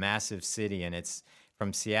 BC is a massive city, and it's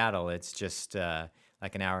from Seattle. It's just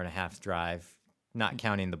like an hour and a half drive, not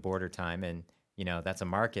counting the border time. And, you know, that's a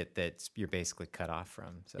market that you're basically cut off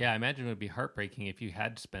from. So. Yeah, I imagine it would be heartbreaking if you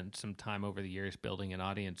had spent some time over the years building an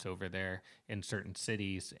audience over there in certain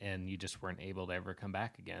cities and you just weren't able to ever come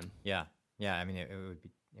back again. Yeah. I mean, it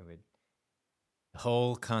would. The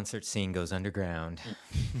whole concert scene goes underground.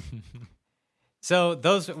 So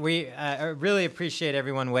we really appreciate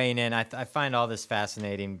everyone weighing in. I find all this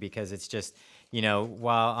fascinating because it's just, you know,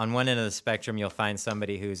 while on one end of the spectrum you'll find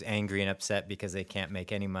somebody who's angry and upset because they can't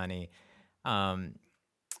make any money. On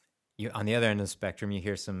the other end of the spectrum, you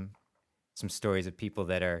hear some stories of people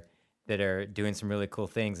that are doing some really cool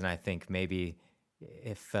things, and I think maybe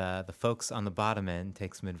if the folks on the bottom end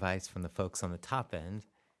take some advice from the folks on the top end,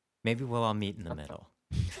 maybe we'll all meet in the middle.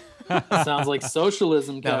 Sounds like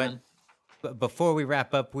socialism, Kevin. But before we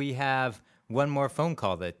wrap up, we have one more phone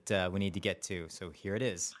call that we need to get to. So here it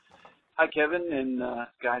is. Hi, Kevin and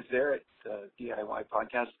guys there at DIY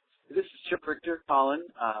Podcast. This is Chip Richter calling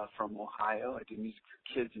from Ohio. I do music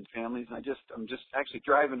for kids and families, and I'm just actually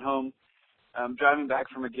driving home. I'm driving back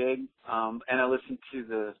from a gig, and I listened to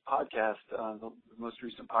the podcast, the most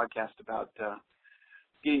recent podcast about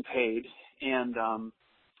getting paid, and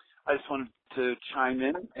I just wanted to chime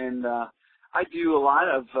in. And I do a lot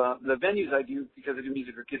of the venues I do, because I do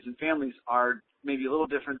music for kids and families, are maybe a little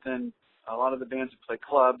different than a lot of the bands who play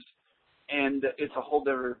clubs, and it's a whole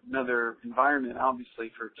another environment,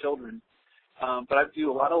 obviously, for children. But I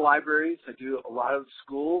do a lot of libraries. I do a lot of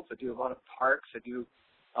schools. I do a lot of parks. I do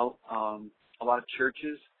a lot of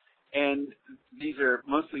churches. And these are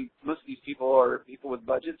most of these people are people with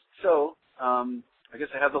budgets. So I guess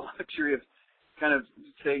I have the luxury of kind of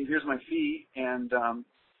saying, here's my fee, and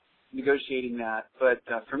negotiating that. But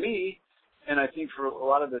for me, and I think for a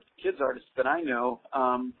lot of the kids artists that I know,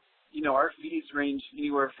 our fees range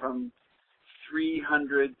anywhere from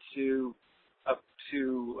 $300 to up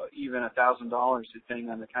to even $1,000, depending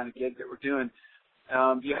on the kind of gig that we're doing.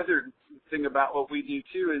 The other thing about what we do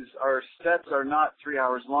too is our sets are not 3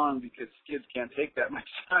 hours long because kids can't take that much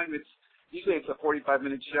time. Usually it's a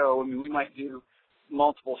 45-minute show. I mean, we might do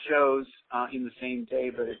multiple shows in the same day,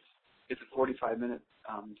 but it's a 45-minute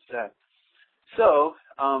set. So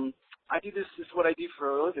I do this. This is what I do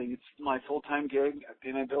for a living. It's my full-time gig. I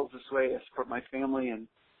pay my bills this way. I support my family, and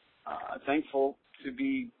thankful to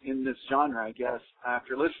be in this genre, I guess,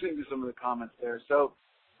 after listening to some of the comments there. So,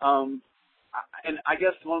 and I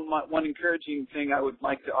guess one encouraging thing I would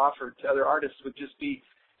like to offer to other artists would just be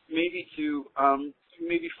maybe to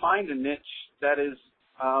maybe find a niche that is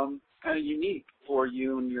kind of unique for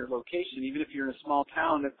you and your location, even if you're in a small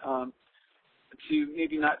town, to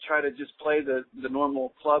maybe not try to just play the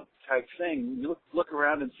normal club type thing. Look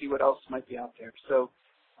around and see what else might be out there. So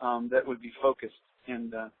that would be focused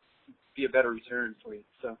and be a better return for you.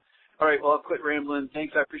 So, all right, well, I'll quit rambling.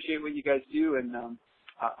 Thanks. I appreciate what you guys do, and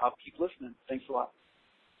I'll keep listening. Thanks a lot.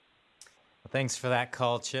 Well, thanks for that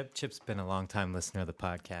call, Chip. Chip's been a long-time listener of the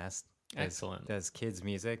podcast. Excellent. Does kids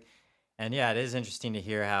music. And, yeah, it is interesting to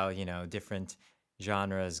hear how, different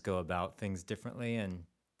genres go about things differently and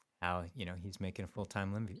how, he's making a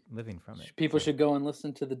full-time living from it. People should go and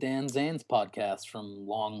listen to the Dan Zanes podcast from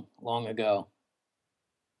long, long ago.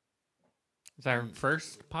 Is that our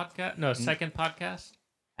first podcast? No, second podcast?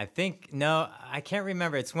 I think, no, I can't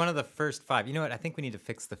remember. It's one of the first 5. You know what? I think we need to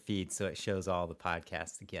fix the feed so it shows all the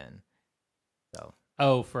podcasts again. So.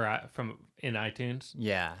 Oh, from in iTunes?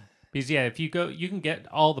 Yeah. Because, if you go, you can get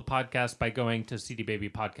all the podcasts by going to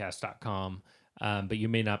cdbabypodcast.com, but you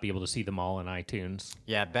may not be able to see them all in iTunes.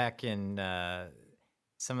 Yeah, back in I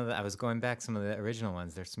was going back some of the original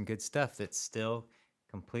ones. There's some good stuff that's still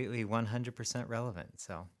completely 100% relevant.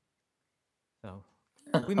 So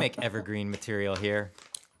we make evergreen material here.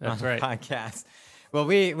 That's on right. The podcast. Well,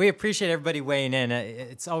 we appreciate everybody weighing in.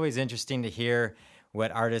 It's always interesting to hear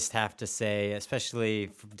what artists have to say, especially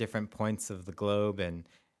from different points of the globe, and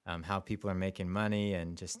how people are making money,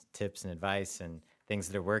 and just tips and advice and things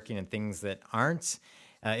that are working and things that aren't.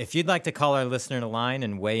 If you'd like to call our listener line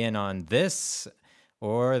and weigh in on this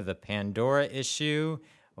or the Pandora issue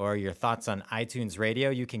or your thoughts on iTunes Radio,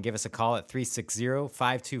 you can give us a call at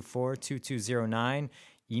 360-524-2209.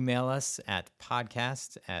 Email us at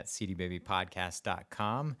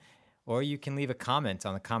podcast@cdbabypodcast.com, or you can leave a comment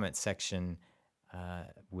on the comment section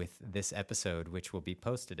with this episode, which will be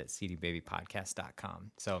posted at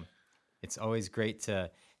cdbabypodcast.com. So it's always great to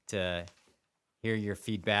hear your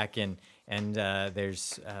feedback, and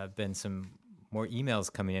there's been some more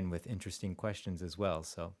emails coming in with interesting questions as well.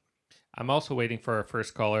 So I'm also waiting for our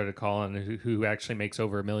first caller to call in who actually makes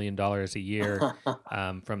over $1 million a year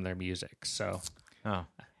from their music. So, well,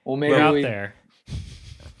 maybe we're out there.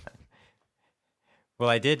 Well,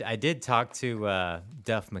 I did talk to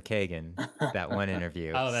Duff McKagan that one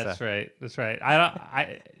interview. Oh, that's right. That's right.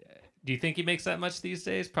 Do you think he makes that much these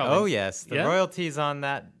days? Probably. Oh, yes. The royalties on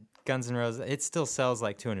that Guns N' Roses, it still sells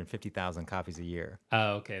like 250,000 copies a year.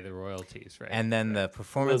 Oh, okay. The royalties, right? And then the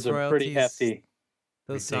performance those are royalties. pretty hefty.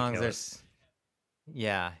 Those Ridiculous. songs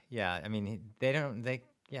are, yeah. I mean,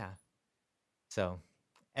 So,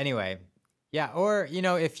 anyway, yeah. Or,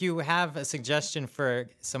 if you have a suggestion for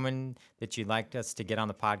someone that you'd like us to get on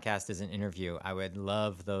the podcast as an interview, I would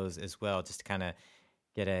love those as well, just to kind of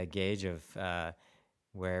get a gauge of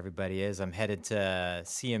where everybody is. I'm headed to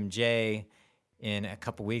CMJ in a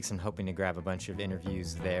couple weeks. I'm hoping to grab a bunch of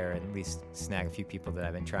interviews there and at least snag a few people that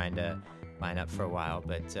I've been trying to line up for a while.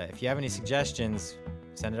 But if you have any suggestions,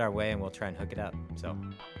 send it our way and we'll try and hook it up. So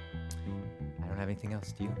I don't have anything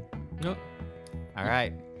else. Do you? Nope. All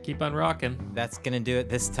right. Keep on rocking. That's going to do it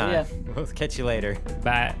this time. Yeah. We'll catch you later.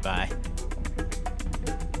 Bye. Bye.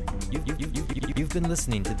 You've been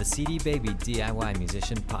listening to the CD Baby DIY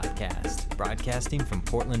Musician Podcast, broadcasting from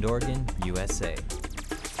Portland, Oregon, USA.